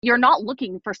you're not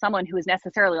looking for someone who is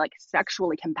necessarily like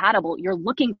sexually compatible. You're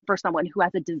looking for someone who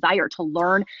has a desire to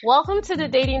learn. Welcome to the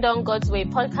Dating Down God's Way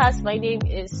podcast. My name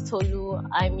is Tolu.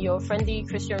 I'm your friendly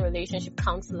Christian relationship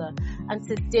counselor. And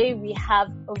today we have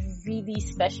a really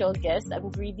special guest. I'm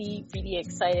really, really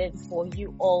excited for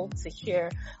you all to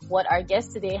hear what our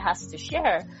guest today has to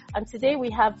share. And today we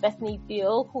have Bethany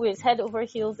Beal, who is head over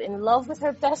heels in love with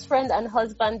her best friend and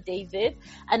husband, David,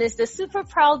 and is the super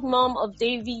proud mom of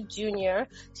Davy Jr.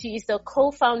 She is the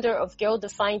co-founder of Girl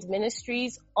Defined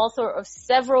Ministries, author of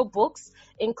several books,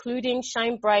 including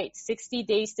Shine Bright, 60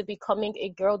 Days to Becoming a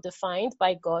Girl Defined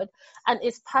by God, and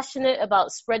is passionate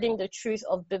about spreading the truth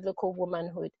of biblical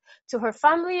womanhood. To her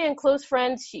family and close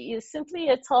friends, she is simply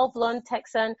a tall blonde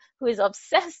Texan who is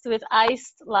obsessed with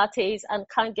iced lattes and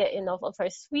can't get enough of her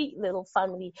sweet little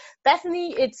family.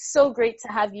 Bethany, it's so great to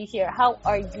have you here. How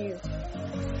are you?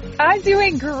 I'm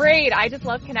doing great. I just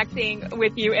love connecting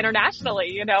with you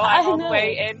internationally. I'm all the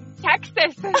way in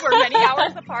Texas. We're many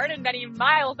hours apart and many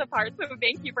miles apart. So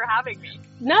thank you for having me.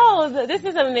 No, this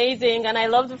is amazing. And I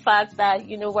love the fact that,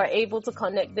 we're able to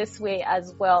connect this way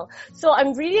as well. So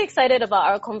I'm really excited about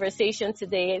our conversation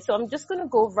today. So I'm just going to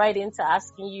go right into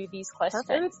asking you these questions.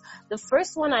 Perfect. The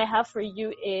first one I have for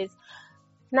you is,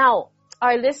 now,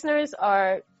 our listeners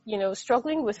are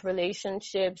struggling with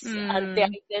relationships and their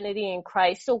identity in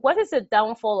Christ. So what is the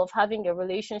downfall of having a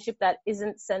relationship that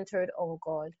isn't centered on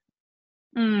God?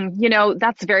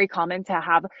 That's very common to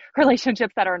have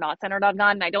relationships that are not centered on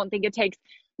God. And I don't think it takes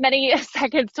many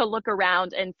seconds to look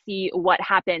around and see what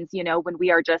happens, when we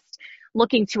are just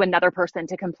looking to another person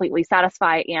to completely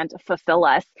satisfy and fulfill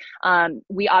us.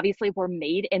 We obviously were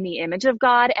made in the image of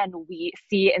God, and we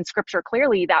see in scripture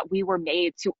clearly that we were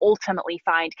made to ultimately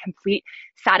find complete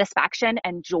satisfaction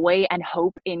and joy and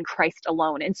hope in Christ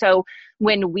alone. And so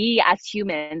when we as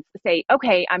humans say,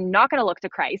 okay, I'm not going to look to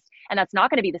Christ, and that's not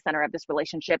going to be the center of this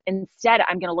relationship, instead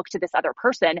I'm going to look to this other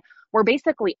person, we're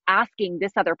basically asking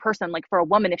this other person, like for a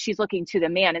woman, if she's looking to the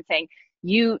man and saying,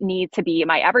 you need to be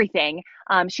my everything,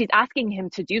 she's asking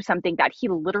him to do something that he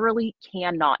literally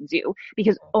cannot do,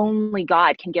 because only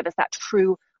God can give us that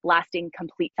true, lasting,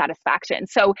 complete satisfaction.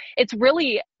 So it's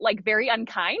really like very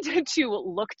unkind to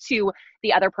look to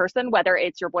the other person, whether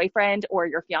it's your boyfriend or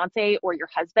your fiance or your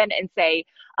husband, and say,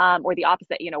 or the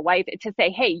opposite, wife, to say,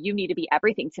 hey, you need to be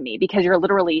everything to me, because you're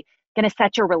literally going to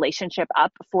set your relationship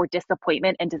up for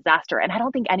disappointment and disaster. And I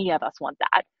don't think any of us want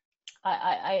that.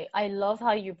 I love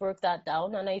how you broke that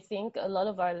down, and I think a lot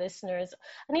of our listeners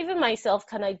and even myself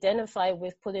can identify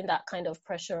with putting that kind of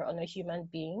pressure on a human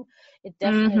being. It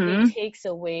definitely takes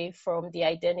away from the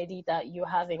identity that you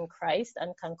have in Christ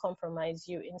and can compromise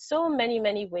you in so many,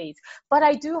 many ways. But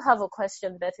I do have a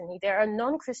question, Bethany. There are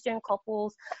non-Christian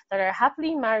couples that are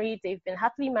happily married. They've been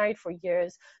happily married for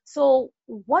years. So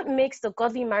what makes the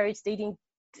godly marriage dating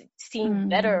scene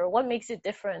better? What makes it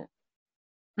different?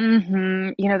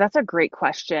 That's a great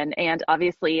question. And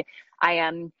obviously I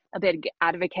am a big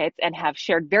advocate and have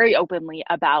shared very openly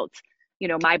about,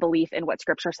 my belief in what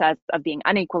scripture says of being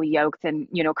unequally yoked and,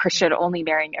 Christian only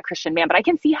marrying a Christian man. But I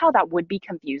can see how that would be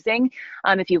confusing.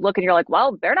 If you look and you're like,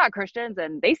 well, they're not Christians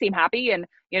and they seem happy. And,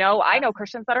 I know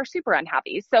Christians that are super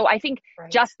unhappy. So I think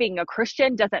just being a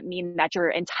Christian doesn't mean that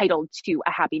you're entitled to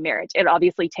a happy marriage. It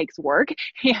obviously takes work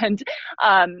and,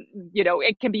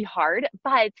 it can be hard.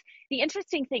 But the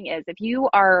interesting thing is, if you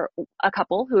are a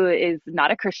couple who is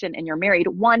not a Christian and you're married,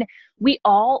 one, we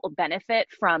all benefit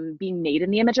from being made in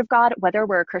the image of God, whether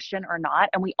we're a Christian or not.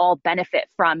 And we all benefit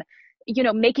from,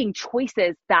 making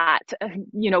choices that,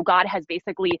 God has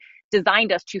basically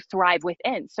designed us to thrive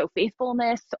within. So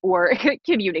faithfulness or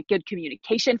good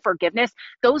communication, forgiveness,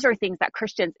 those are things that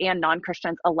Christians and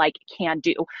non-Christians alike can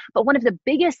do. But one of the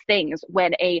biggest things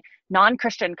when a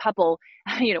non-Christian couple,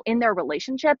 in their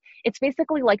relationship, it's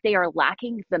basically like they are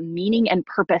lacking the meaning and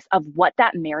purpose of what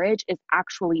that marriage is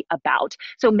actually about.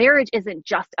 So marriage isn't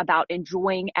just about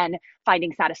enjoying and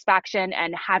finding satisfaction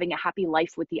and having a happy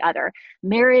life with the other.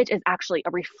 Marriage is actually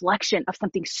a reflection of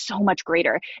something so much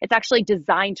greater. It's actually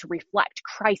designed to reflect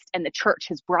Christ and the church,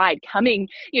 his bride coming,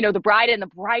 the bride and the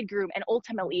bridegroom, and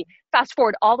ultimately fast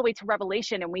forward all the way to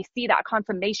Revelation, and we see that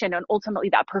consummation and ultimately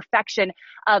that perfection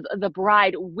of the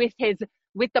bride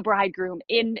with the bridegroom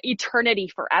in eternity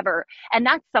forever. And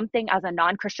that's something as a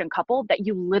non-Christian couple that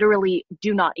you literally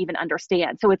do not even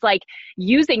understand. So it's like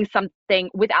using something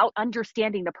without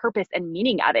understanding the purpose and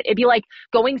meaning of it. It'd be like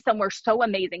going somewhere so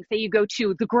amazing. Say you go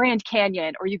to the Grand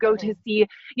Canyon, or you go to see,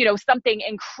 something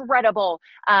incredible,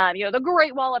 the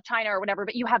Great Wall of China or whatever,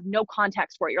 but you have no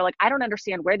context for it. You're like, I don't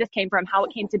understand where this came from, how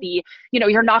it came to be.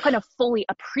 You're not going to fully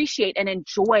appreciate and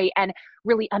enjoy and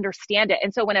really understand it.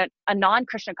 And so when a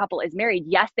non-Christian couple is married,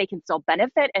 married, yes, they can still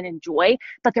benefit and enjoy,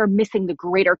 but they're missing the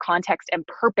greater context and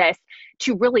purpose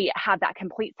to really have that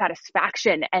complete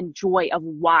satisfaction and joy of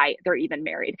why they're even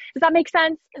married. Does that make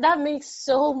sense? That makes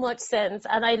so much sense.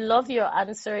 And I love your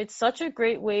answer. It's such a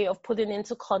great way of putting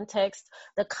into context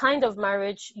the kind of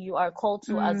marriage you are called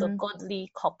to as a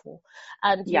godly couple.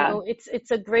 And, you know,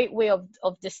 it's a great way of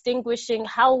distinguishing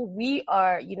how we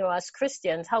are, you know, as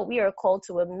Christians, how we are called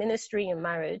to a ministry in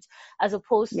marriage, as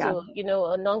opposed to, you know,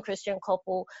 a non-Christian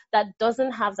couple that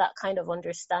doesn't have that kind of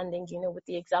understanding, you know, with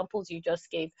the examples you just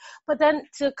gave. But then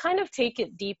to kind of take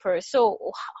it deeper, so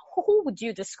who would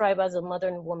you describe as a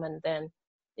modern woman then?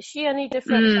 Is she any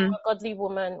different from a godly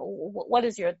woman? What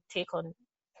is your take on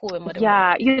who a modern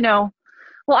woman is? You know,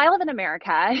 well, I live in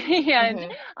America,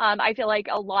 and I feel like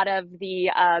a lot of the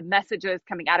messages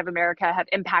coming out of America have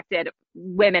impacted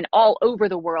women all over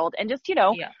the world. And just, you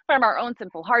know, from our own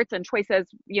sinful hearts and choices,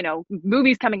 you know,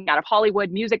 movies coming out of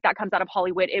Hollywood, music that comes out of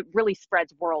Hollywood, it really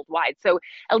spreads worldwide. So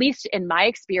at least in my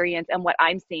experience and what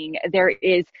I'm seeing, there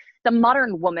is the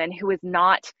modern woman who is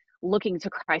not looking to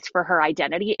Christ for her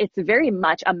identity. It's very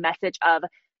much a message of,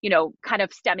 you know, kind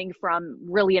of stemming from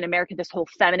really in America, this whole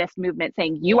feminist movement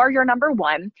saying you are your number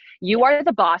one, you are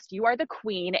the boss, you are the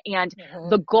queen. And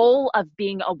the goal of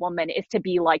being a woman is to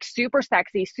be like super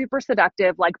sexy, super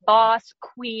seductive, like boss,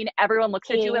 queen. Everyone looks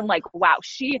at you and like, wow,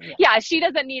 she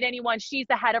doesn't need anyone. She's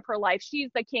the head of her life. She's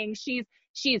the king. She's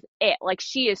it. Like,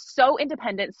 she is so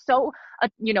independent, so,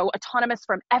 you know, autonomous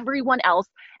from everyone else.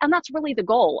 And that's really the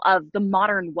goal of the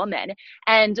modern woman.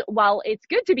 And while it's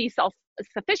good to be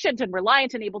self-sufficient and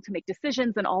reliant and able to make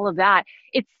decisions and all of that,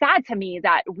 it's sad to me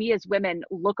that we as women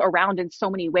look around in so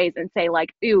many ways and say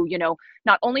like, ooh, you know,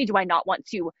 not only do I not want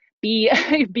to be,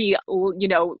 you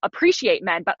know, appreciate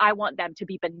men, but I want them to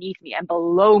be beneath me and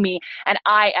below me. And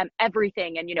I am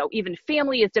everything. And, you know, even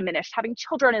family is diminished, having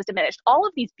children is diminished, all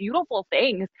of these beautiful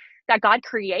things that God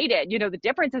created, you know, the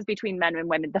differences between men and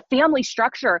women, the family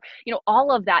structure, you know,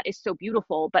 all of that is so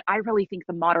beautiful. But I really think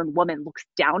the modern woman looks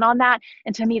down on that.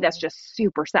 And to me, that's just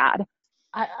super sad.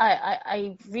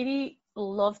 I really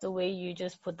love the way you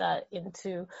just put that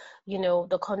into, you know,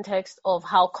 the context of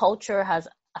how culture has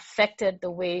affected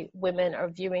the way women are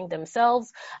viewing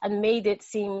themselves and made it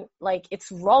seem like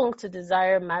it's wrong to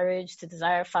desire marriage, to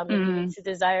desire family, to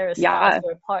desire a spouse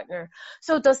or a partner.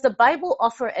 So does the Bible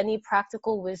offer any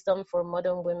practical wisdom for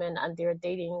modern women and their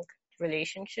dating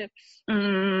relationships?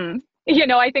 You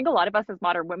know, I think a lot of us as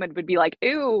modern women would be like,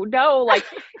 ooh, no, like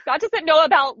God doesn't know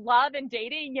about love and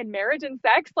dating and marriage and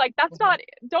sex. Like that's not,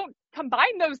 don't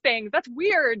combine those things. That's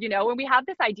weird, you know, and we have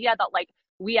this idea that like,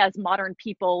 we as modern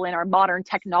people in our modern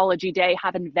technology day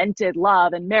have invented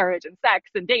love and marriage and sex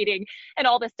and dating and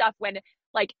all this stuff when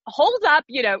like, hold up,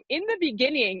 you know, in the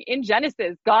beginning in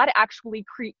Genesis, God actually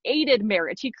created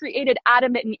marriage. He created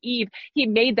Adam and Eve. He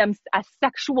made them as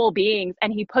sexual beings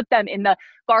and he put them in the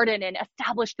garden and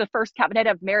established the first covenant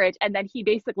of marriage. And then he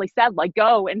basically said, like,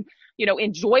 go and, you know,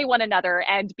 enjoy one another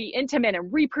and be intimate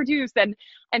and reproduce. And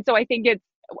so I think it's,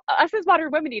 us as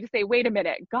modern women need to say, wait a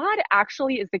minute, God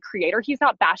actually is the creator. He's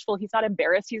not bashful. He's not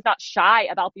embarrassed. He's not shy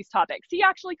about these topics. He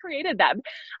actually created them.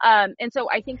 And so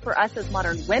I think for us as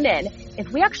modern women, if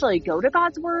we actually go to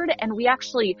God's word and we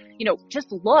actually, you know, just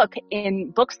look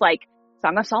in books like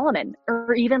Song of Solomon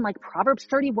or even like Proverbs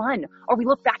 31, or we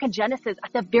look back at Genesis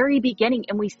at the very beginning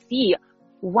and we see,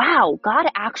 wow, God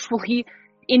actually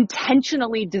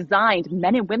intentionally designed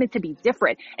men and women to be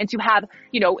different and to have,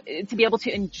 you know, to be able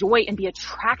to enjoy and be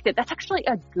attracted. That's actually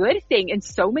a good thing in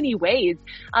so many ways.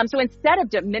 So instead of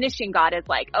diminishing God as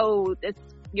like, oh, this,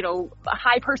 you know, a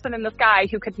high person in the sky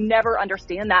who could never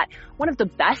understand that, one of the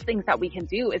best things that we can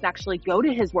do is actually go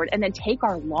to his word and then take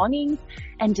our longings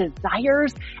and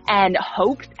desires and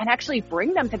hopes and actually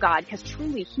bring them to God, because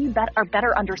truly he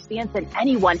better understands than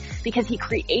anyone, because he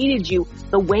created you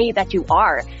the way that you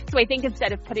are. So I think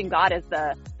instead of putting God as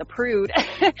the prude,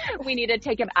 we need to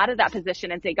take him out of that position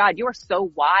and say, God, you are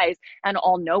so wise and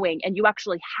all knowing, and you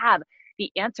actually have the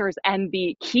answers and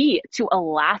the key to a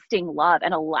lasting love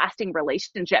and a lasting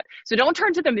relationship. So don't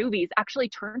turn to the movies, actually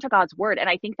turn to God's word. And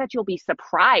I think that you'll be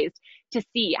surprised to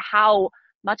see how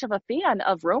much of a fan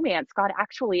of romance God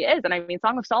actually is. And I mean,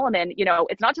 Song of Solomon, you know,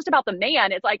 it's not just about the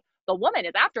man. It's like the woman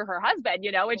is after her husband,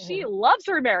 you know, and she loves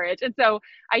her marriage. And so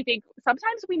I think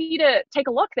sometimes we need to take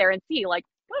a look there and see, like,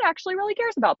 God actually really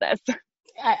cares about this.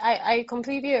 I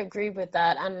completely agree with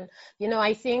that. And, you know,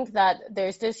 I think that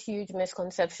there's this huge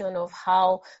misconception of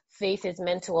how faith is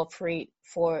meant to operate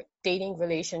for dating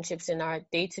relationships in our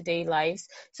day-to-day lives.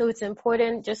 So it's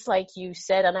important, just like you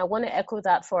said, and I want to echo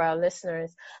that for our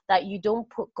listeners, that you don't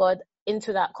put God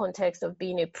into that context of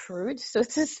being a prude, so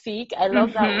to speak. I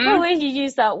love that Mm-hmm. the way you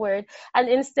use that word. And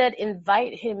instead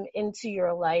invite him into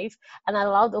your life and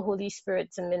allow the Holy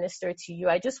Spirit to minister to you.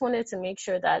 I just wanted to make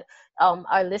sure that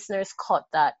our listeners caught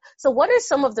that. So what are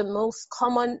some of the most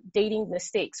common dating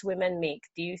mistakes women make,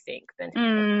 do you think,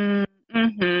 Benjamin?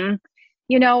 Mm-hmm.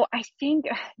 I think,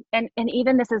 and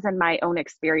even this is in my own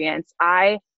experience,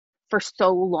 I, for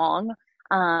so long,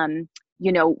 um,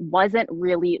 wasn't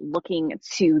really looking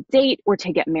to date or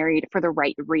to get married for the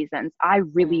right reasons. I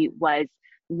really was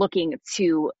looking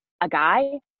to a guy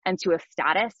and to a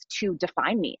status to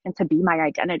define me and to be my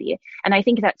identity. And I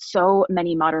think that so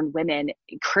many modern women,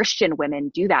 Christian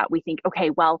women, do that. We think, okay,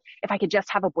 well, if I could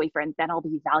just have a boyfriend, then I'll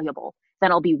be valuable,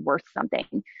 then I'll be worth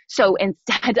something. So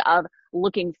instead of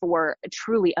looking for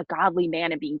truly a godly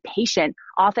man and being patient,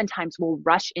 oftentimes we'll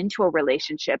rush into a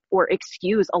relationship or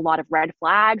excuse a lot of red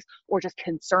flags or just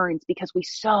concerns because we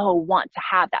so want to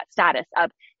have that status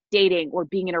of dating or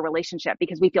being in a relationship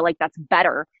because we feel like that's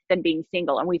better than being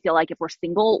single. And we feel like if we're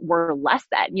single, we're less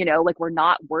than, like we're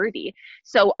not worthy.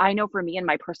 So I know for me in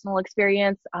my personal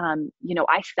experience,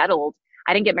 I settled.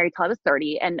 I didn't get married till I was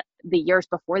 30. And the years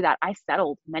before that, I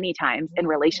settled many times in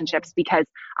relationships because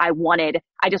I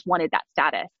just wanted that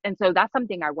status. And so that's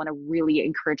something I want to really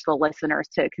encourage the listeners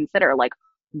to consider. Like,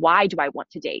 why do I want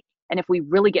to date? And if we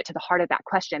really get to the heart of that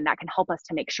question, that can help us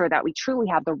to make sure that we truly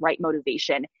have the right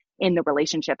motivation in the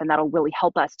relationship. And that'll really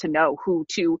help us to know who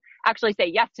to actually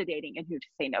say yes to dating and who to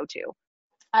say no to.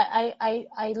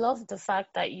 I love the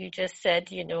fact that you just said,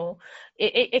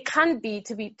 it can be,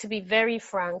 to be very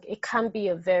frank, it can be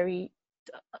a very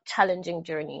challenging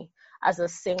journey as a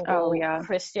single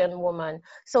Christian woman.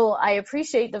 So I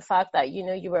appreciate the fact that,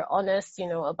 you were honest,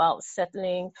 about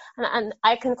settling. And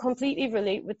I can completely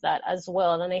relate with that as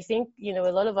well. And I think, a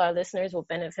lot of our listeners will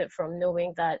benefit from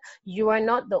knowing that you are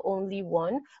not the only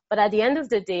one. But at the end of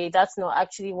the day, that's not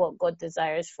actually what God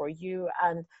desires for you.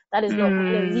 And that is not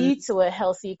going to lead to a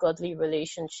healthy, godly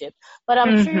relationship. But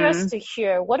I'm curious to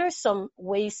hear, what are some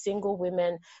ways single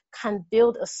women can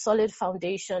build a solid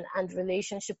foundation and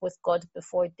relationship with God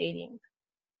before dating?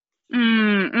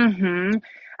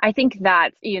 I think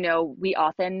that, we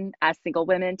often as single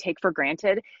women take for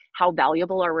granted how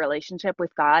valuable our relationship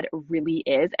with God really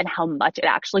is and how much it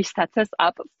actually sets us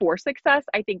up for success.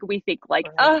 I think we think like,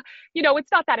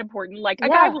 it's not that important. Like a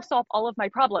guy will solve all of my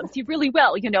problems. He really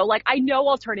will, like I know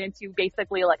I'll turn into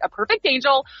basically like a perfect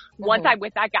angel once I'm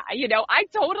with that guy. I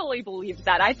totally believed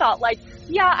that. I thought like,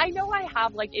 yeah, I know I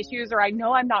have like issues, or I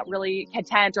know I'm not really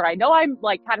content, or I know I'm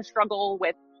like kind of struggle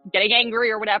with getting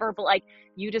angry or whatever, but like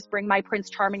you just bring my Prince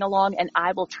Charming along and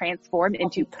I will transform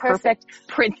into perfect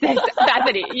Princess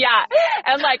Bethany. Yeah.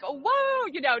 And like,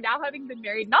 whoa, now having been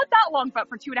married, not that long, but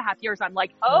for 2.5 years, I'm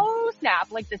like, oh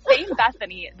snap, like the same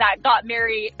Bethany that got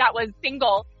married, that was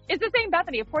single, is the same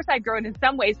Bethany. Of course I've grown in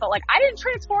some ways, but like I didn't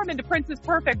transform into Princess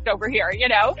Perfect over here,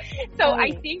 So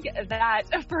I think that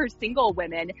for single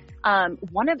women,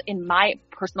 in my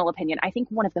personal opinion, I think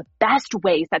one of the best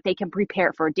ways that they can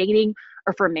prepare for dating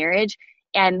or for marriage,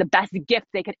 and the best gift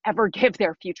they could ever give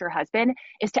their future husband,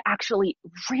 is to actually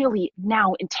really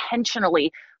now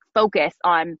intentionally focus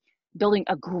on building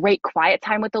a great quiet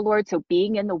time with the Lord. So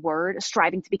being in the Word,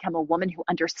 striving to become a woman who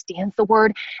understands the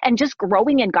Word, and just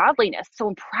growing in godliness. So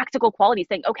in practical qualities,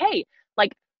 saying, okay,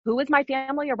 like, who is my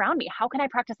family around me? How can I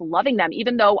practice loving them,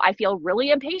 even though I feel really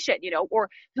impatient, or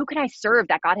who can I serve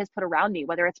that God has put around me,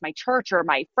 whether it's my church or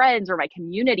my friends or my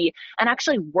community, and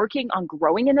actually working on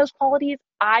growing in those qualities.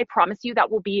 I promise you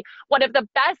that will be one of the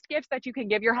best gifts that you can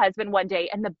give your husband one day,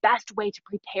 and the best way to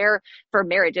prepare for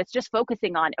marriage. It's just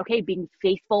focusing on, okay, being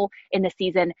faithful in the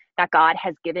season that God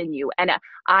has given you. And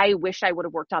I wish I would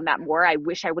have worked on that more. I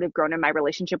wish I would have grown in my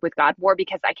relationship with God more,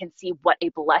 because I can see what a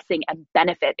blessing and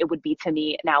benefit it would be to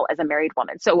me now as a married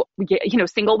woman. So,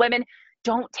 single women,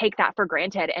 don't take that for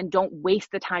granted, and don't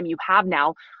waste the time you have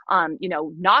now,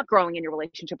 not growing in your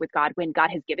relationship with God when God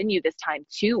has given you this time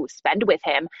to spend with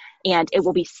him, and it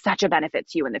will be such a benefit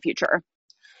to you in the future.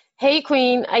 Hey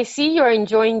Queen, I see you're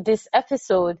enjoying this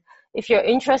episode. If you're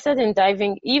interested in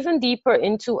diving even deeper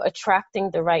into attracting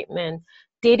the right man,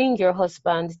 dating your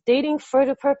husband, dating for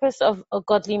the purpose of a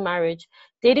godly marriage,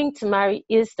 Dating to Marry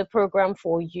is the program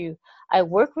for you. I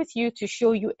work with you to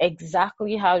show you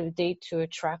exactly how to date to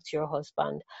attract your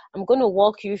husband. I'm going to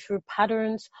walk you through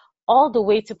patterns all the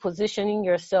way to positioning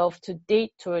yourself to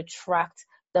date to attract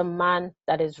the man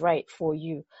that is right for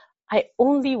you. I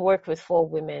only work with 4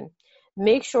 women.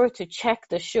 Make sure to check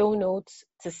the show notes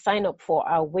to sign up for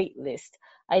our wait list.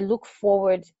 I look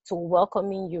forward to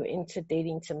welcoming you into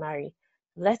Dating to Marry.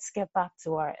 Let's get back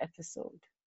to our episode.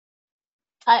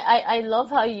 I love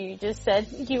how you just said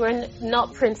you were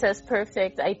not princess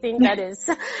perfect. I think that is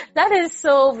that is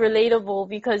so relatable,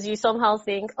 because you somehow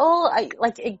think, oh, I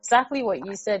like exactly what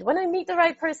you said. When I meet the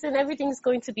right person, everything's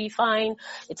going to be fine.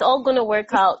 It's all going to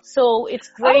work out. So it's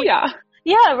Oh great. yeah.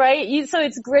 Yeah, right. So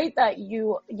it's great that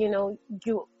you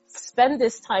spend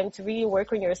this time to really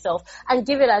work on yourself and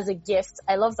give it as a gift.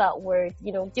 I love that word,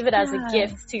 give it as a Yeah,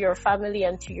 gift to your family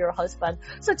and to your husband.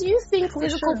 So do you think for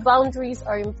physical sure. boundaries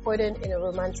are important in a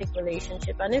romantic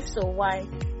relationship? And if so, why?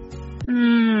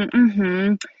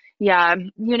 Mm-hmm. Yeah.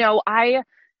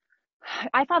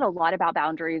 I thought a lot about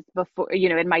boundaries before,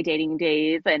 in my dating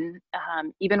days and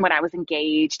even when I was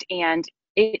engaged. And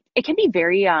it can be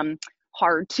very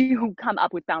hard to come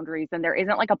up with boundaries. And there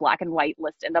isn't like a black and white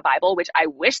list in the Bible, which I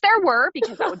wish there were,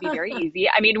 because that would be very easy.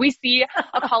 I mean, we see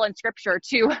a call in scripture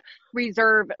to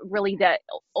reserve really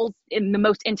in the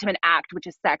most intimate act, which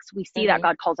is sex. We see that Mm-hmm.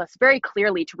 God calls us very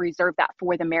clearly to reserve that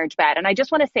for the marriage bed. And I just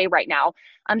want to say right now,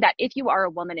 that if you are a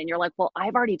woman and you're like, well,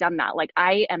 I've already done that. Like,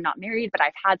 I am not married, but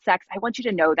I've had sex. I want you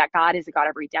to know that God is a God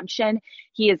of redemption.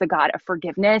 He is a God of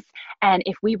forgiveness. And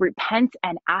if we repent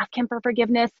and ask him for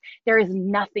forgiveness, there is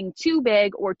nothing too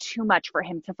big or too much for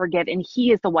him to forgive. And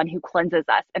he is the one who cleanses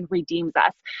us and redeems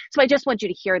us. So I just want you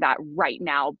to hear that right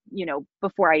now,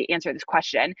 before I answer this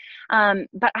question.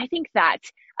 But I think that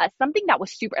something that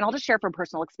was super, and I'll just share from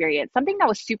personal experience, something that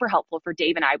was super helpful for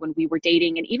Dave and I when we were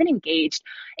dating and even engaged,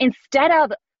 instead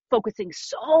of focusing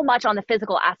so much on the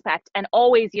physical aspect and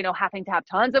always, having to have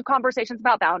tons of conversations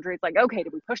about boundaries, like, okay,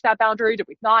 did we push that boundary? Did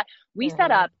we not? We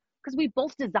set Mm-hmm. up, because we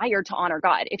both desire to honor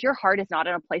God. If your heart is not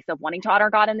in a place of wanting to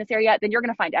honor God in this area, then you're going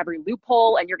to find every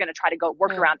loophole and you're going to try to go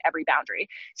work Mm. around every boundary.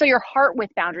 So your heart with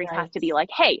boundaries has Right. to be like,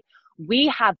 hey,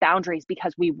 we have boundaries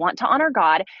because we want to honor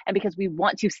God and because we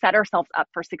want to set ourselves up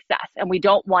for success. And we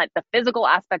don't want the physical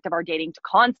aspect of our dating to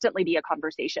constantly be a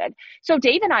conversation. So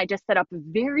Dave and I just set up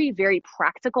very, very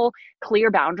practical,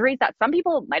 clear boundaries that some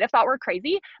people might have thought were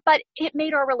crazy, but it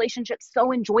made our relationship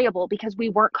so enjoyable because we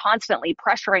weren't constantly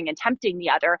pressuring and tempting the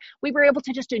other. We were able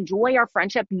to just enjoy our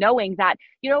friendship knowing that,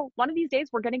 one of these days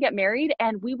we're going to get married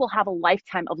and we will have a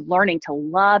lifetime of learning to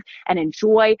love and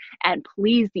enjoy and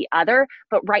please the other.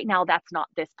 But right now, that's not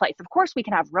this place. Of course, we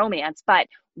can have romance, but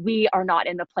we are not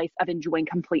in the place of enjoying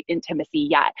complete intimacy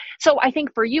yet. So I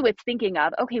think for you, it's thinking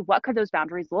of, okay, what could those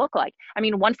boundaries look like? I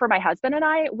mean, one for my husband and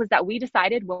I was that we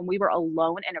decided when we were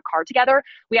alone in a car together,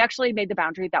 we actually made the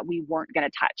boundary that we weren't going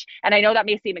to touch. And I know that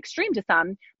may seem extreme to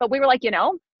some, but we were like,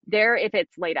 if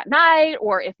it's late at night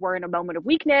or if we're in a moment of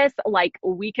weakness, like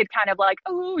we could kind of like,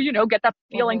 get the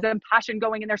feelings Mm-hmm. and passion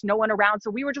going and there's no one around. So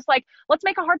we were just like, let's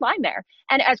make a hard line there.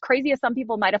 And as crazy as some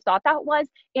people might have thought that was,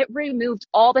 it removed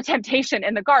all the temptation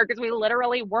in the car because we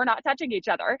literally were not touching each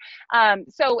other.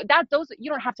 So those, you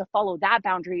don't have to follow that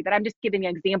boundary, but I'm just giving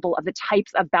an example of the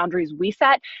types of boundaries we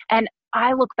set. And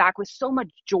I look back with so much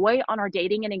joy on our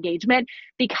dating and engagement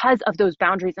because of those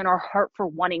boundaries and our heart for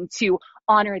wanting to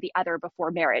honor the other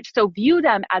before marriage. So view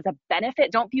them as a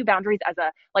benefit. Don't view boundaries as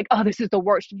a, like, oh, this is the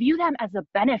worst. View them as a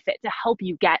benefit to help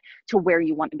you get to where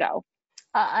you want to go.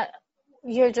 I,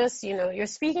 you're just, you're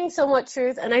speaking so much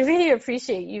truth, and I really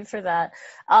appreciate you for that.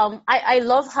 I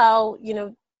love how,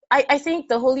 I think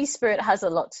the Holy Spirit has a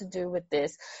lot to do with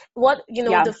this. What,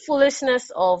 Yeah. the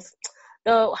foolishness of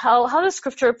how does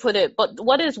scripture put it? But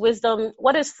what is wisdom?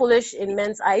 What is foolish in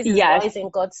men's eyes is Yes. wise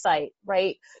in God's sight,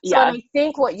 right? So, Yeah. and I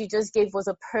think what you just gave was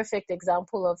a perfect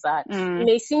example of that. It Mm,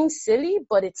 may seem silly,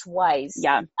 but it's wise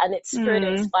yeah. and it's spirit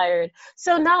Mm. inspired.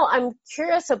 So now I'm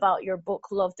curious about your book,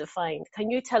 Love Defined.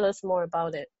 Can you tell us more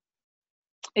about it?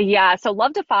 Yeah. So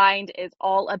Love Defined is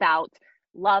all about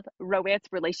love, romance,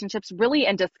 relationships, really,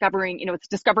 and discovering, it's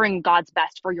discovering God's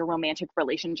best for your romantic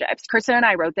relationships. Kristen and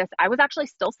I wrote this. I was actually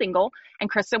still single and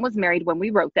Kristen was married when we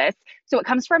wrote this. So it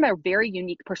comes from a very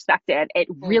unique perspective. It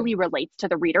Mm. really relates to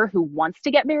the reader who wants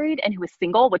to get married and who is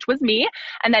single, which was me.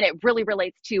 And then it really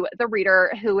relates to the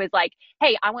reader who is like,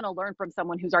 hey, I want to learn from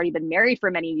someone who's already been married for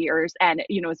many years and,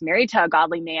 is married to a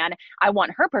godly man. I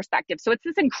want her perspective. So it's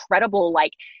this incredible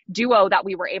like duo that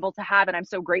we were able to have. And I'm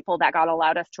so grateful that God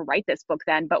allowed us to write this book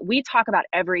then. But we talk about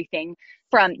everything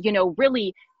from,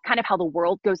 really kind of how the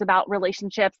world goes about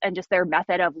relationships and just their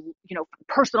method of,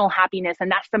 personal happiness. And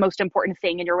that's the most important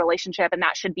thing in your relationship. And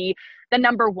that should be the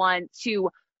number one, to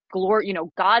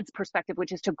God's perspective,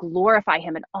 which is to glorify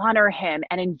him and honor him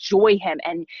and enjoy him.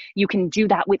 And you can do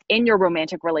that within your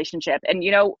romantic relationship. And,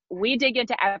 we dig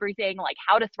into everything like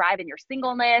how to thrive in your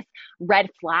singleness, red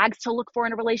flags to look for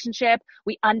in a relationship.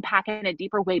 We unpack in a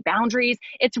deeper way boundaries.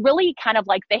 It's really kind of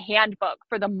like the handbook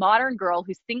for the modern girl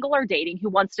who's single or dating, who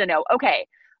wants to know, okay,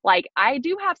 like, I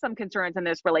do have some concerns in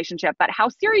this relationship, but how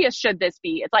serious should this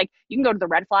be? It's like, you can go to the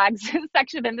red flags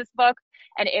section in this book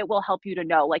and it will help you to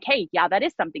know, like, hey, yeah, that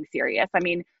is something serious. I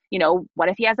mean, what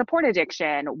if he has a porn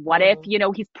addiction? What if,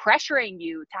 he's pressuring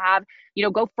you to have,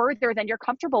 go further than you're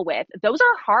comfortable with? Those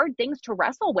are hard things to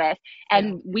wrestle with.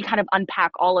 And we kind of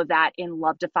unpack all of that in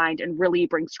Love Defined and really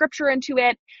bring scripture into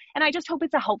it. And I just hope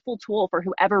it's a helpful tool for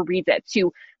whoever reads it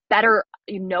to better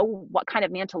know what kind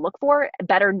of man to look for,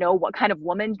 better know what kind of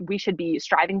woman we should be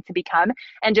striving to become,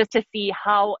 and just to see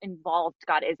how involved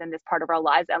God is in this part of our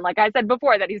lives. And like I said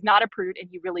before, that he's not a prude and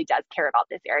he really does care about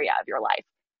this area of your life.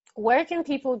 Where can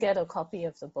people get a copy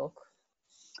of the book?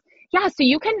 Yeah, so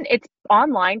it's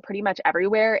online pretty much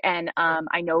everywhere. And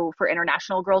I know for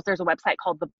international girls, there's a website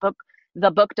called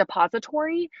the Book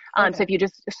Depository. So if you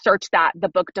just search that, the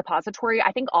Book Depository,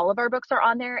 I think all of our books are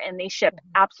on there and they ship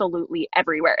absolutely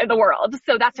everywhere in the world.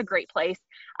 So that's a great place.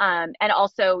 And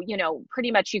also,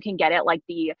 pretty much you can get it like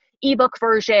the ebook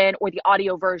version or the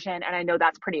audio version. And I know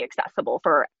that's pretty accessible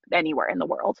for anywhere in the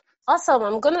world. Awesome.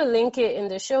 I'm going to link it in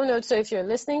the show notes. So if you're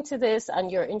listening to this and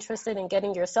you're interested in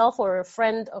getting yourself or a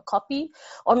friend a copy,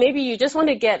 or maybe you just want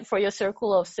to get for your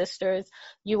circle of sisters,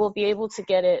 you will be able to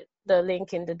get it, the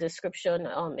link in the description,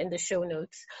 in the show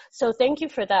notes. So thank you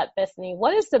for that, Bethany.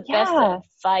 What is the best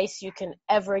advice you can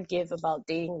ever give about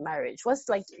dating marriage? What's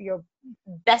like your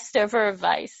best ever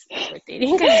advice for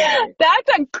dating? That's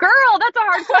a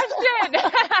hard question.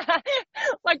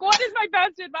 Like, what is my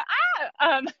best advice?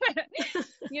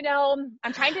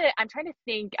 I'm trying to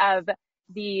think of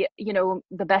the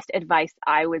best advice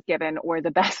I was given or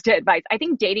the best advice. I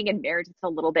think dating and marriage is a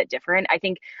little bit different. I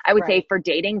think I would say for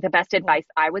dating, the best advice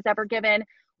I was ever given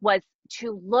was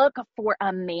to look for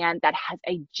a man that has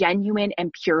a genuine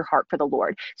and pure heart for the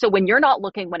Lord. So when you're not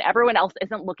looking, when everyone else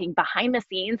isn't looking behind the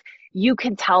scenes, you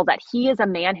can tell that he is a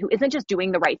man who isn't just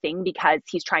doing the right thing because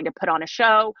he's trying to put on a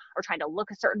show or trying to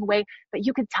look a certain way, but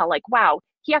you can tell like, wow,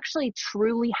 he actually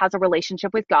truly has a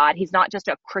relationship with God. He's not just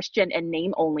a Christian in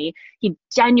name only. He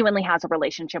genuinely has a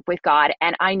relationship with God.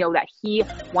 And I know that he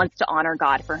wants to honor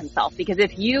God for himself, because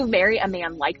if you marry a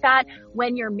man like that,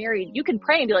 when you're married, you can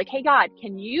pray and be like, hey, God,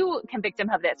 can you convict him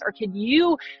of this? Or can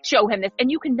you show him this? And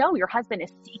you can know your husband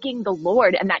is seeking the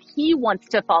Lord and that he wants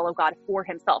to follow God for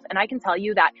himself. And I can tell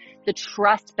you that the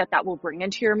trust that will bring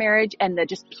into your marriage and the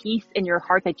just peace in your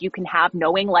heart that you can have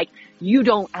knowing like you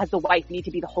don't as the wife need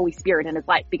to be the Holy Spirit in his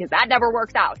life, because that never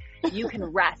works out. You can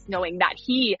rest knowing that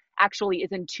he actually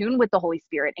is in tune with the Holy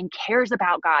Spirit and cares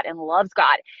about God and loves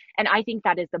God. And I think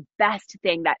that is the best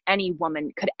thing that any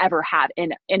woman could ever have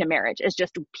in a marriage, is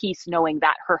just peace knowing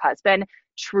that her husband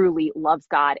truly loves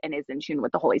God and is in tune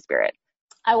with the Holy Spirit.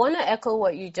 I want to echo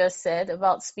what you just said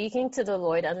about speaking to the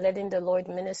Lord and letting the Lord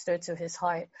minister to his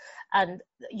heart. And,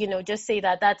 just say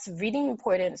that that's really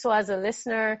important. So as a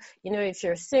listener, if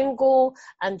you're single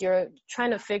and you're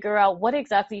trying to figure out what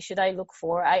exactly should I look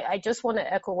for, I just want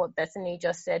to echo what Bethany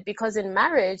just said, because in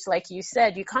marriage, like you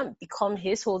said, you can't become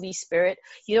his Holy Spirit.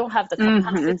 You don't have the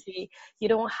capacity. You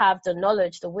don't have the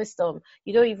knowledge, the wisdom.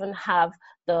 You don't even have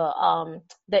the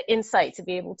insight to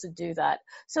be able to do that.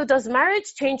 So does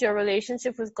marriage change your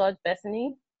relationship with God,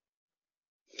 Bethany?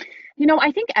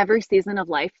 I think every season of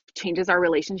life changes our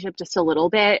relationship just a little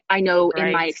bit. I know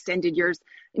in my extended years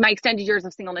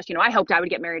of singleness, I hoped I would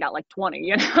get married at like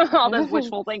 20, all this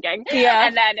wishful thinking. Yeah.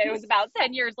 And then it was about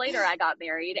 10 years later I got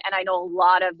married. And I know a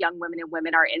lot of young women and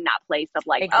women are in that place of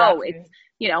like, oh, it's,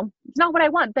 it's not what I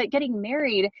want. But getting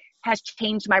married has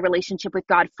changed my relationship with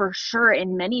God for sure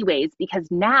in many ways, because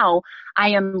now I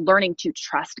am learning to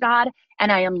trust God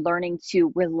and I am learning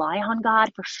to rely on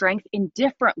God for strength in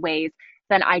different ways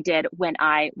than I did when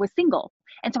I was single.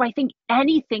 And so I think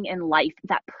anything in life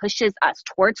that pushes us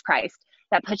towards Christ,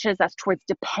 that pushes us towards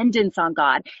dependence on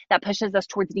God, that pushes us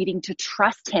towards needing to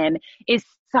trust him is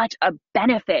such a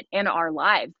benefit in our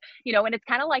lives. And it's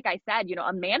kind of like I said,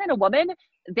 a man and a woman,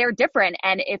 they're different.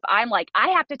 And if I'm like, I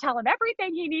have to tell him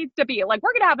everything he needs to be, like,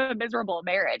 we're going to have a miserable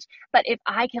marriage. But if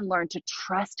I can learn to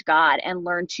trust God and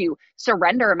learn to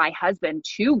surrender my husband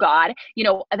to God,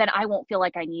 then I won't feel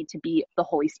like I need to be the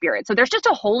Holy Spirit. So there's just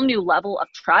a whole new level of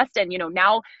trust. And,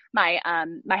 now my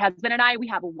husband and I, we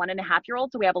have a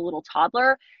 1.5-year-old. So we have a little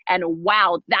toddler, and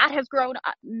wow, that has grown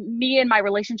me and my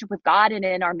relationship with God and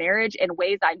in our marriage in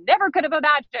ways I never could have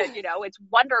imagined. It's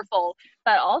wonderful,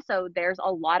 but also there's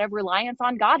a lot of reliance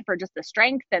on God for just the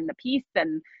strength and the peace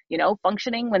and,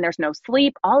 functioning when there's no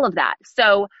sleep, all of that.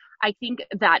 So I think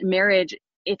that marriage,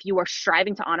 if you are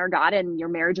striving to honor God and your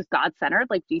marriage is God-centered,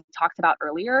 like we talked about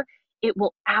earlier, it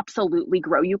will absolutely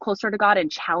grow you closer to God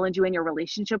and challenge you in your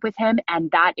relationship with him.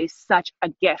 And that is such a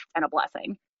gift and a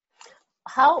blessing.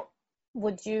 How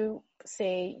would you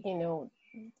say,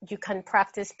 you can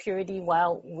practice purity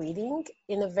while waiting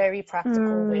in a very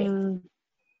practical way?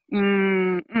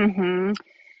 Mm-hmm.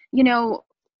 You know,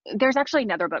 there's actually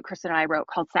another book Kristen and I wrote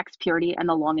called Sex, Purity, and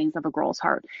the Longings of a Girl's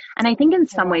Heart. And I think in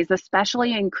some ways,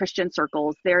 especially in Christian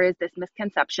circles, there is this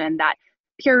misconception that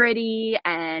purity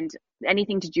and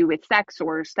anything to do with sex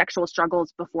or sexual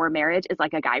struggles before marriage is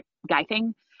like a guy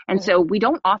thing. And so we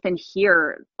don't often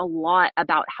hear a lot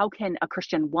about how can a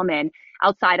Christian woman,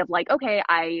 outside of like, okay,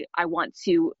 I want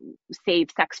to save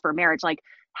sex for marriage, like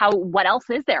what else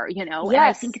is there, Yes, And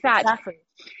I think that, exactly.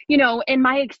 in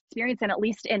my experience, and at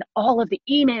least in all of the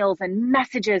emails and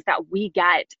messages that we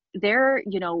get, there's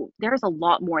a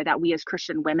lot more that we as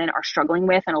Christian women are struggling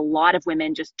with. And a lot of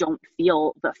women just don't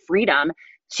feel the freedom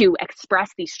to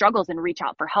express these struggles and reach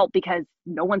out for help because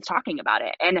no one's talking about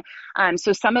it. And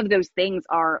so some of those things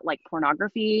are like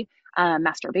pornography,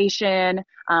 masturbation,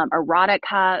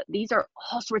 erotica. These are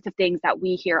all sorts of things that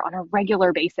we hear on a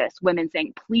regular basis. Women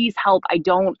saying, please help.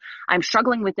 I'm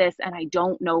struggling with this and I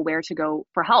don't know where to go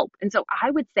for help. And so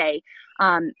I would say,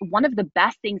 one of the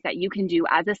best things that you can do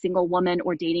as a single woman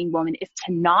or dating woman is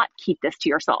to not keep this to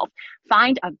yourself.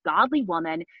 Find a godly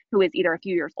woman who is either a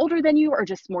few years older than you or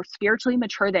just more spiritually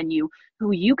mature than you,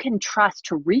 who you can trust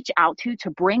to reach out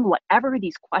to bring whatever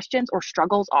these questions or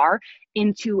struggles are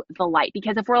into the light.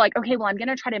 Because if we're like, okay, well, I'm going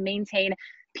to try to maintain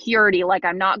purity, like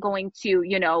I'm not going to,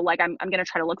 like I'm going to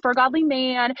try to look for a godly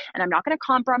man and I'm not going to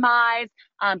compromise.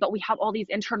 But we have all these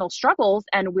internal struggles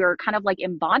and we're kind of like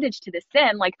in bondage to this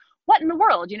sin. Like, what in the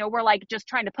world? We're like just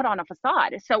trying to put on a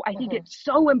facade. So I think it's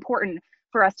so important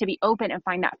for us to be open and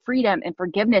find that freedom and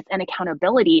forgiveness and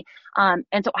accountability. And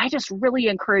so I just really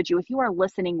encourage you, if you are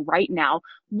listening right now,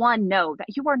 one, know that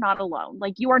you are not alone.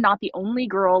 Like you are not the only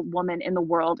woman in the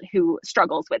world who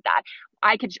struggles with that.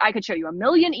 I could show you a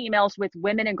million emails with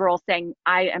women and girls saying,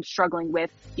 I am struggling with,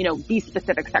 these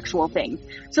specific sexual things.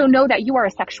 So know that you are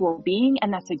a sexual being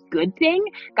and that's a good thing.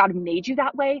 God made you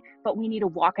that way, but we need to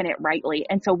walk in it rightly.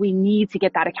 And so we need to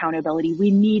get that accountability. We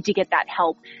need to get that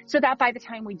help so that by the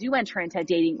time we do enter into a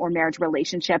dating or marriage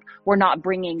relationship, we're not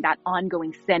bringing that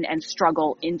ongoing sin and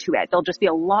struggle into it. There'll just be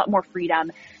a lot more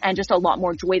freedom and just a lot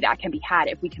more joy that can be had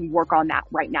if we can work on that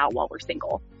right now while we're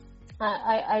single.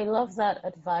 I love that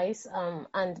advice.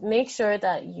 And make sure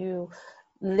that you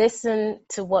listen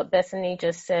to what Bethany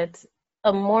just said.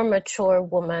 A more mature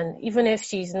woman, even if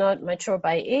she's not mature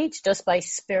by age, just by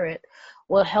spirit,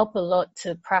 will help a lot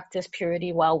to practice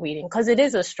purity while waiting, because it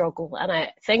is a struggle. And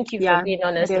I thank you for being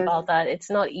honest about that.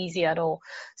 It's not easy at all.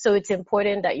 So it's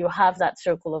important that you have that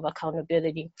circle of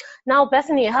accountability. Now,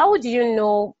 Bethany, how would you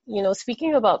know,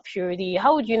 speaking about purity,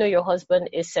 how would you know your husband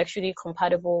is sexually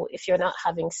compatible if you're not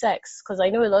having sex? Because I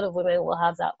know a lot of women will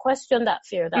have that question, that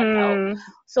fear, that doubt.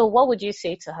 So what would you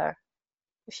say to her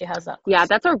if she has that question? Yeah,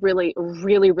 that's a really,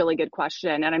 really, really good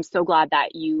question. And I'm so glad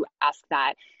that you asked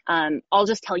that. I'll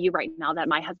just tell you right now that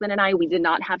my husband and I, we did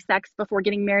not have sex before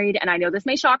getting married. And I know this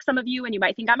may shock some of you and you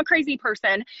might think I'm a crazy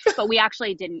person, but we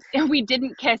actually we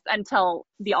didn't kiss until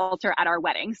the altar at our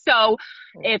wedding. So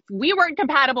if we weren't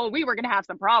compatible, we were going to have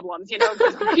some problems,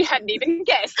 because we hadn't even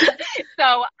kissed.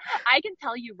 So I can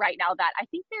tell you right now that I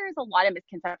think there is a lot of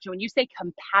misconception when you say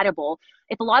compatible.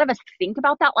 If a lot of us think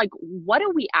about that, like, what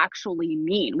do we actually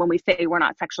mean when we say we're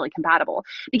not sexually compatible?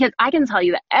 Because I can tell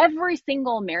you that every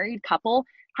single married couple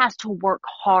has to work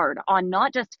hard on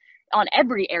not just on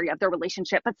every area of their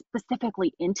relationship, but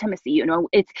specifically intimacy.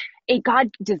 God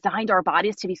designed our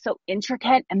bodies to be so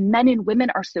intricate, and men and women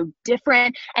are so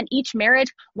different. And each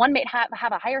marriage, one might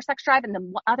have a higher sex drive and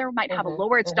the other might have a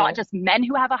lower. It's not just men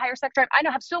who have a higher sex drive. I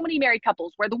have so many married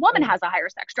couples where the woman has a higher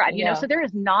sex drive, so there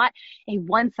is not a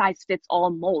one size fits all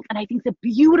mold. And I think the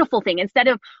beautiful thing, instead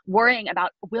of worrying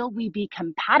about, will we be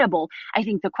compatible? I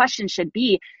think the question should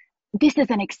be, this is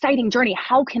an exciting journey.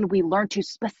 How can we learn to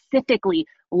specifically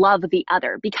love the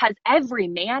other? Because every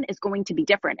man is going to be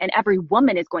different and every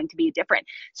woman is going to be different.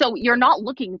 So you're not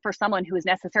looking for someone who is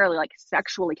necessarily like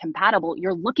sexually compatible.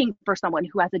 You're looking for someone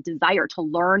who has a desire to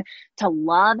learn to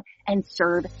love and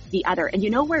serve the other.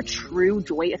 And where true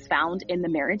joy is found in the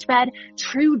marriage bed?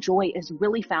 True joy is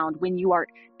really found when you are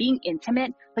being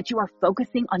intimate, but you are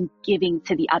focusing on giving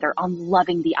to the other, on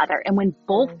loving the other. And when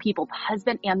both people, the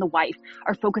husband and the wife,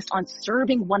 are focused on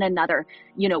serving one another,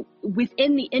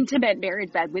 within the intimate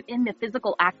marriage bed, within the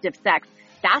physical act of sex,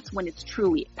 that's when it's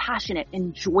truly passionate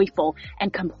and joyful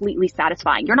and completely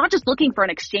satisfying. You're not just looking for an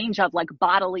exchange of like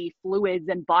bodily fluids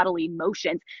and bodily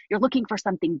motions. You're looking for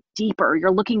something deeper.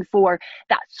 You're looking for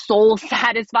that soul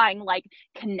satisfying like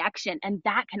connection. And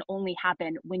that can only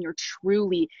happen when you're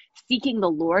truly seeking the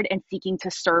Lord and seeking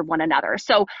to serve one another.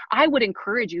 So I would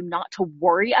encourage you not to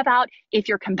worry about if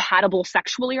you're compatible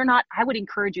sexually or not. I would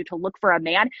encourage you to look for a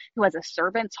man who has a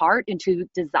servant's heart and who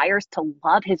desires to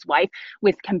love his wife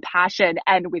with compassion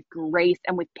and with grace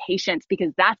and with patience,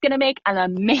 because that's going to make an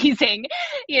amazing,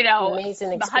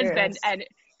 Amazing husband experience. and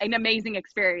an amazing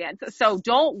experience. So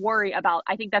don't worry about,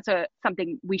 I think that's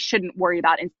something we shouldn't worry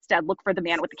about. Instead, look for the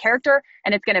man with the character,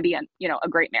 and it's going to be a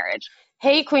great marriage.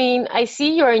 Hey, Queen, I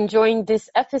see you're enjoying this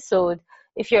episode.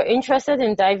 If you're interested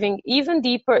in diving even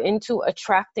deeper into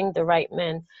attracting the right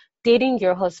man, dating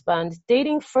your husband,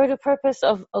 dating for the purpose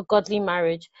of a godly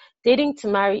marriage, Dating to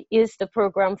Marry is the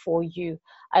program for you.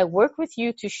 I work with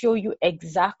you to show you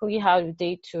exactly how to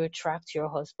date to attract your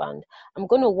husband. I'm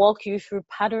going to walk you through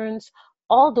patterns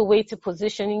all the way to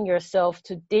positioning yourself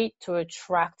to date to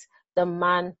attract the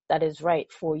man that is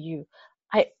right for you.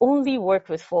 I only work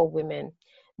with 4 women.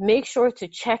 Make sure to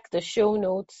check the show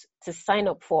notes to sign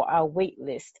up for our wait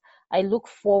list. I look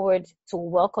forward to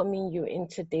welcoming you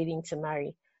into Dating to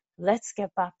Marry. Let's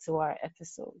get back to our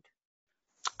episode.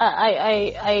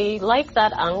 I like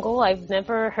that angle. I've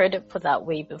never heard it put that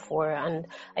way before, and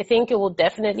I think it will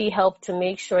definitely help to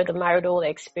make sure the marital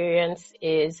experience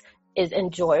is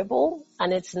enjoyable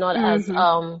and it's not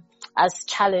as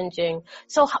challenging.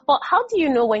 So, but how do you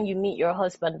know when you meet your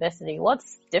husband, Bethany?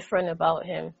 What's different about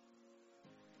him?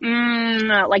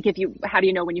 Like how do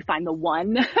you know when you find the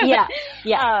one? Yeah.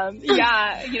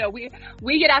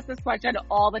 We get asked this question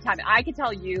all the time. I can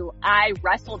tell you, I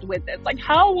wrestled with this. Like,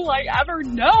 how will I ever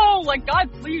know? Like,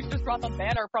 God, please just drop a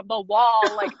banner from the wall.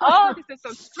 Like, oh, this is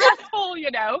so stressful,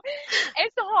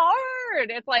 It's hard.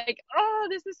 It's like, oh,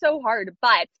 this is so hard.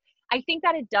 But I think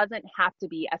that it doesn't have to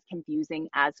be as confusing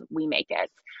as we make it.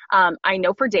 I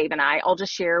know for Dave and I'll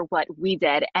just share what we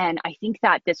did, and I think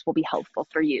that this will be helpful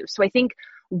for you. So I think,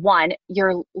 one,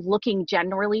 you're looking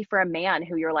generally for a man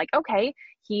who you're like, okay,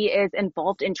 he is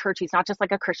involved in church. He's not just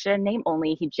like a Christian name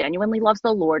only. He genuinely loves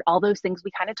the Lord, all those things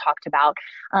we kind of talked about.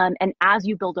 And as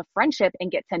you build a friendship and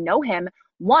get to know him,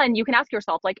 one, you can ask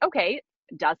yourself like, okay,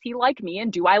 does he like me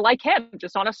and do I like him,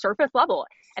 just on a surface level?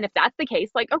 And if that's the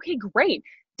case, like, okay, great.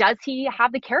 Does he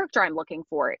have the character I'm looking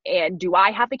for? And do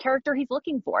I have the character he's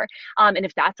looking for? And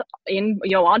if that's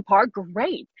on par,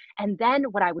 great. And then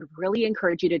what I would really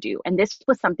encourage you to do, and this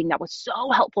was something that was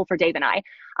so helpful for Dave and I,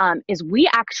 is we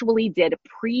actually did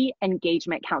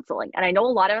pre-engagement counseling. And I know a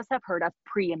lot of us have heard of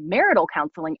premarital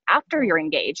counseling after you're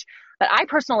engaged, but I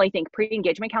personally think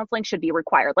pre-engagement counseling should be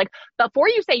required. Like, before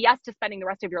you say yes to spending the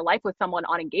rest of your life with someone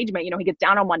on engagement, he gets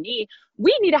down on one knee,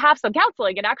 we need to have some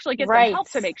counseling and actually get some help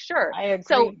to make sure. I agree.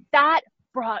 So that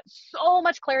brought so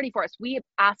much clarity for us. We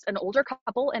asked an older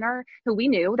couple who we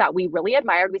knew that we really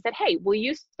admired. We said, hey, will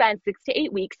you spend 6 to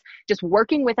 8 weeks just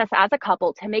working with us as a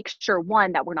couple to make sure,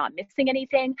 one, that we're not missing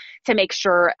anything, to make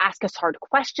sure, ask us hard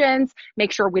questions,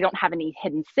 make sure we don't have any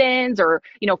hidden sins or,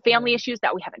 family issues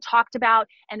that we haven't talked about,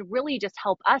 and really just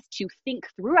help us to think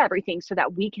through everything so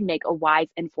that we can make a wise,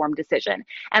 informed decision.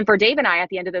 And for Dave and I, at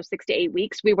the end of those 6 to 8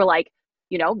 weeks, we were like,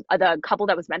 the couple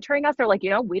that was mentoring us, they're like,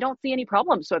 we don't see any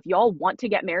problem. So if y'all want to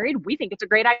get married, we think it's a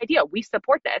great idea. We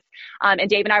support this. And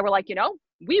Dave and I were like,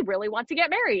 we really want to get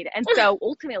married. And so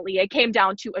ultimately it came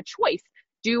down to a choice.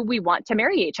 Do we want to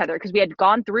marry each other? Because we had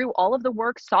gone through all of the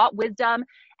work, sought wisdom.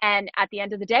 And at the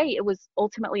end of the day, it was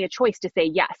ultimately a choice to say,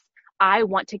 yes, I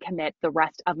want to commit the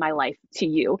rest of my life to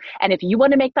you. And if you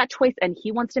want to make that choice and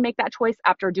he wants to make that choice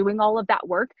after doing all of that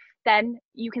work, then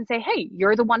you can say, hey,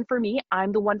 you're the one for me,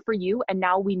 I'm the one for you. And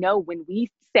now we know when we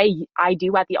say I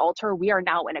do at the altar, we are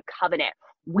now in a covenant.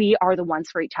 We are the ones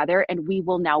for each other, and we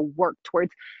will now work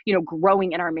towards,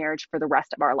 growing in our marriage for the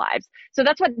rest of our lives. So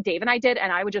that's what Dave and I did.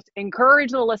 And I would just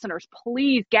encourage the listeners,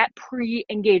 please get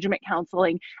pre-engagement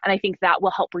counseling. And I think that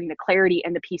will help bring the clarity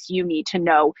and the peace you need to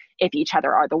know if each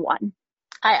other are the one.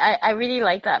 I really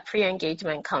like that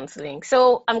pre-engagement counseling.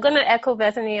 So I'm going to echo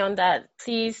Bethany on that.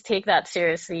 Please take that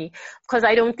seriously, because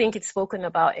I don't think it's spoken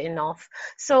about enough.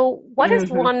 So what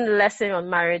is one lesson on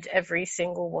marriage every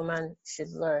single woman should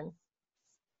learn?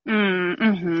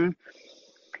 I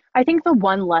think the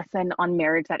one lesson on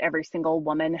marriage that every single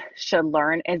woman should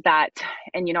learn is that,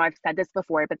 and I've said this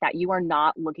before, but that you are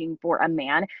not looking for a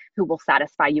man who will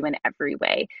satisfy you in every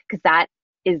way, because that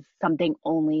is something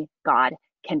only God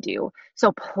can do.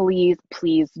 So please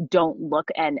don't look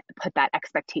and put that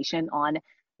expectation on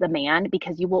the man,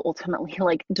 because you will ultimately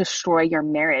like destroy your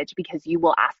marriage, because you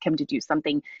will ask him to do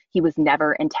something he was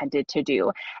never intended to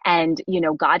do. And, you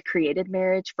know, God created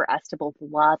marriage for us to both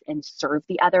love and serve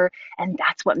the other. And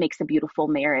that's what makes a beautiful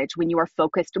marriage, when you are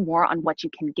focused more on what you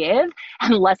can give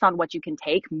and less on what you can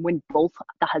take. When both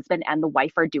the husband and the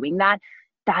wife are doing that,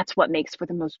 that's what makes for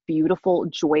the most beautiful,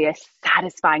 joyous,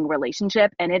 satisfying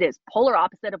relationship. And it is polar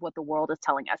opposite of what the world is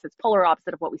telling us. It's polar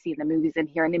opposite of what we see in the movies and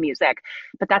hear in the music.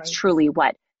 But that's Right. truly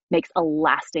what makes a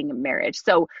lasting marriage.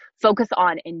 So focus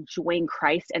on enjoying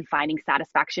Christ and finding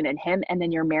satisfaction in him. And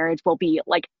then your marriage will be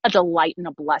like a delight and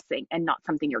a blessing, and not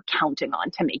something you're counting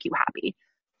on to make you happy.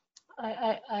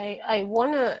 I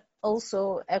want to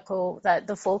also echo that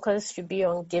the focus should be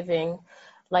on giving,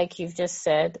 like you've just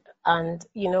said. And,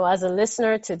 you know, as a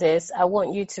listener to this, I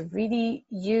want you to really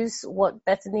use what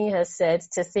Bethany has said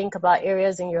to think about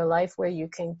areas in your life where you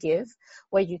can give,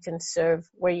 where you can serve,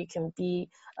 where you can be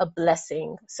a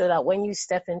blessing, so that when you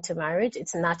step into marriage,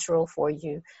 it's natural for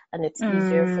you and it's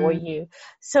easier for you.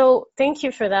 So thank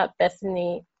you for that,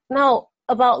 Bethany. Now,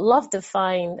 about Love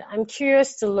Defined, I'm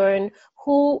curious to learn,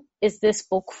 who is this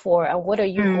book for, and what are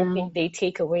you hoping they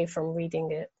take away from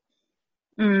reading it?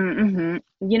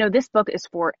 You know, this book is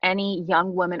for any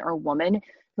young woman or woman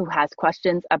who has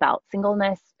questions about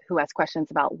singleness, who has questions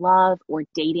about love or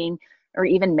dating or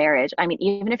even marriage. I mean,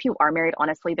 even if you are married,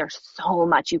 honestly, there's so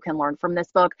much you can learn from this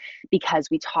book, because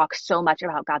we talk so much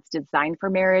about God's design for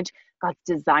marriage, God's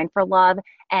design for love.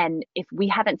 And if we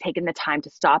haven't taken the time to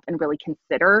stop and really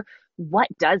consider, what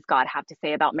does God have to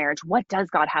say about marriage? What does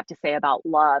God have to say about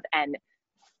love? And,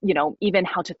 you know, even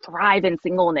how to thrive in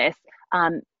singleness.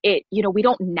 We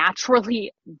don't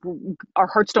naturally, our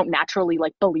hearts don't naturally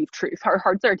like believe truth. Our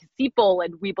hearts are deceitful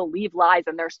and we believe lies,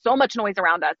 and there's so much noise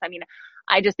around us. I mean,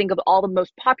 I just think of all the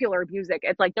most popular music.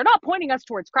 It's like, they're not pointing us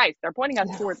towards Christ. They're pointing us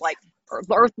towards like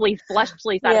earthly,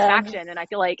 fleshly satisfaction. And I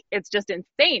feel like it's just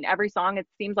insane. Every song, it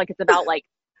seems like it's about like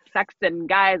sex and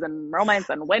guys and romance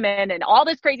and women and all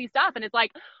this crazy stuff. And it's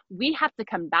like, we have to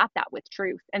combat that with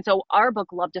truth. And so our book,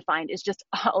 Love Defined, is just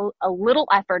a little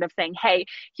effort of saying, hey,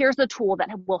 here's a tool that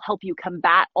will help you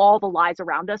combat all the lies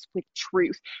around us with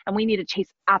truth. And we need to chase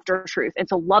after truth. And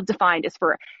so Love Defined is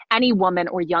for any woman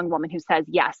or young woman who says,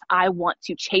 yes, I want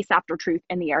to chase after truth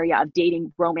in the area of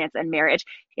dating, romance, and marriage.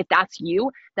 If that's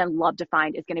you, then Love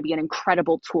Defined is going to be an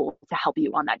incredible tool to help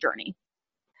you on that journey.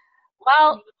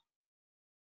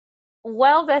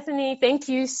 Well, Bethany, thank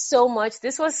you so much.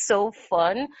 This was so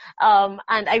fun. And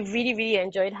I really, really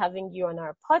enjoyed having you on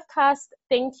our podcast.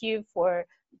 Thank you for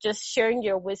just sharing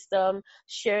your wisdom,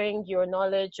 sharing your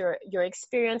knowledge, your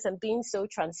experience, and being so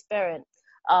transparent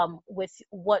with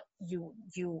what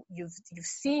you've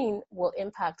seen will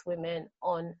impact women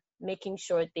on making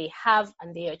sure they have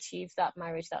and they achieve that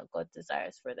marriage that God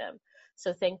desires for them.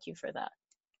 So thank you for that.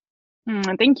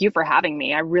 Thank you for having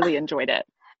me. I really enjoyed it.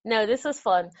 No, this was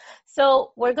fun.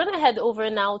 So we're going to head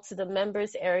over now to the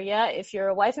members area. If you're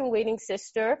a wife in waiting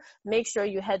sister, make sure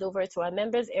you head over to our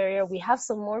members area. We have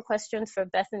some more questions for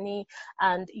Bethany,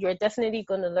 and you're definitely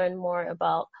going to learn more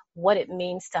about what it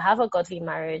means to have a godly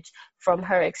marriage from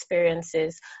her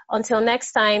experiences. Until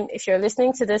next time, if you're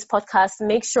listening to this podcast,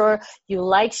 make sure you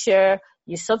like, share,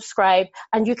 you subscribe,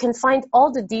 and you can find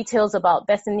all the details about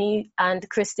Bethany and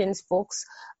Kristen's books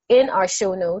in our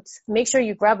show notes. Make sure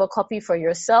you grab a copy for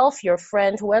yourself, your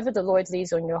friend, whoever the Lord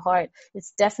lays on your heart.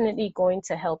 It's definitely going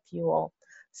to help you all.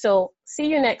 So see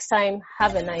you next time.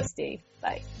 Have a nice day.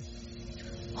 Bye.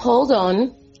 Hold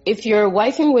on. If you're a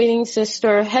wife in waiting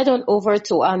sister, head on over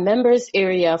to our members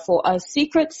area for a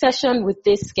secret session with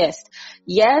this guest.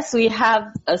 Yes, we have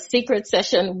a secret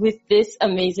session with this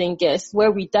amazing guest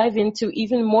where we dive into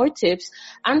even more tips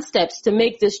and steps to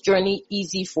make this journey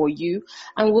easy for you.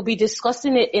 And we'll be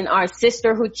discussing it in our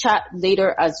sisterhood chat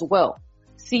later as well.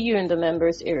 See you in the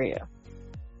members area.